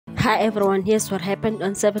Hi everyone, here's what happened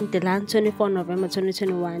on 7th Laan, 24 November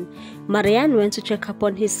 2021. Marianne went to check up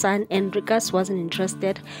on his son and Rikas wasn't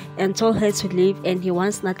interested and told her to leave and he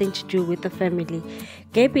wants nothing to do with the family.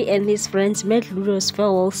 Gaby and his friends made Ludo's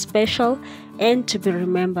farewell special and to be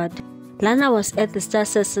remembered. Lana was at the Star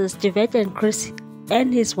Sisters. Javette and Chris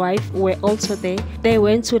and his wife were also there. They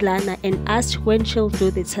went to Lana and asked when she'll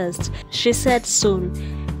do the test. She said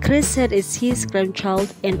soon. Chris said it's his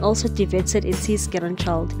grandchild and also Javette said it's his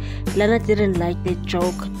grandchild. Lana didn't like the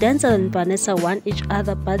joke. Denzel and Vanessa want each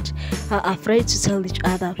other but are afraid to tell each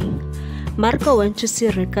other. Marco went to see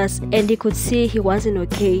Rikas and he could see he wasn't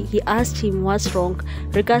okay. He asked him what's wrong.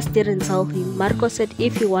 Rikas didn't tell him. Marco said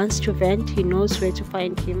if he wants to vent, he knows where to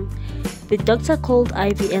find him. The doctor called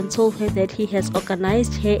Ivy and told her that he has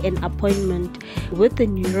organized her an appointment with the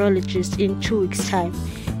neurologist in 2 weeks' time.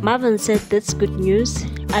 Marvin said that's good news.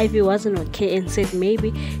 Ivy wasn't okay and said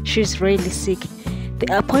maybe she's really sick.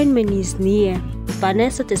 The appointment is near.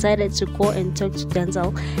 Vanessa decided to go and talk to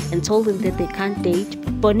Denzel and told him that they can't date.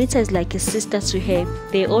 Bonita is like a sister to her.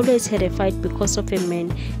 They always had a fight because of a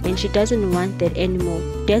man and she doesn't want that anymore.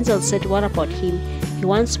 Denzel said what about him? He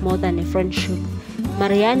wants more than a friendship.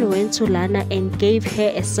 Marianne went to Lana and gave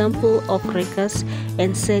her a sample of Rikas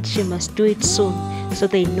and said she must do it soon so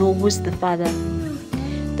they know who's the father.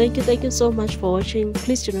 Thank you so much for watching.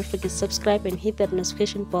 Please do not forget to subscribe and hit that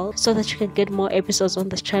notification bell so that you can get more episodes on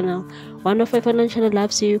this channel. One of my channel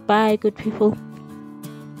loves you. Bye, good people.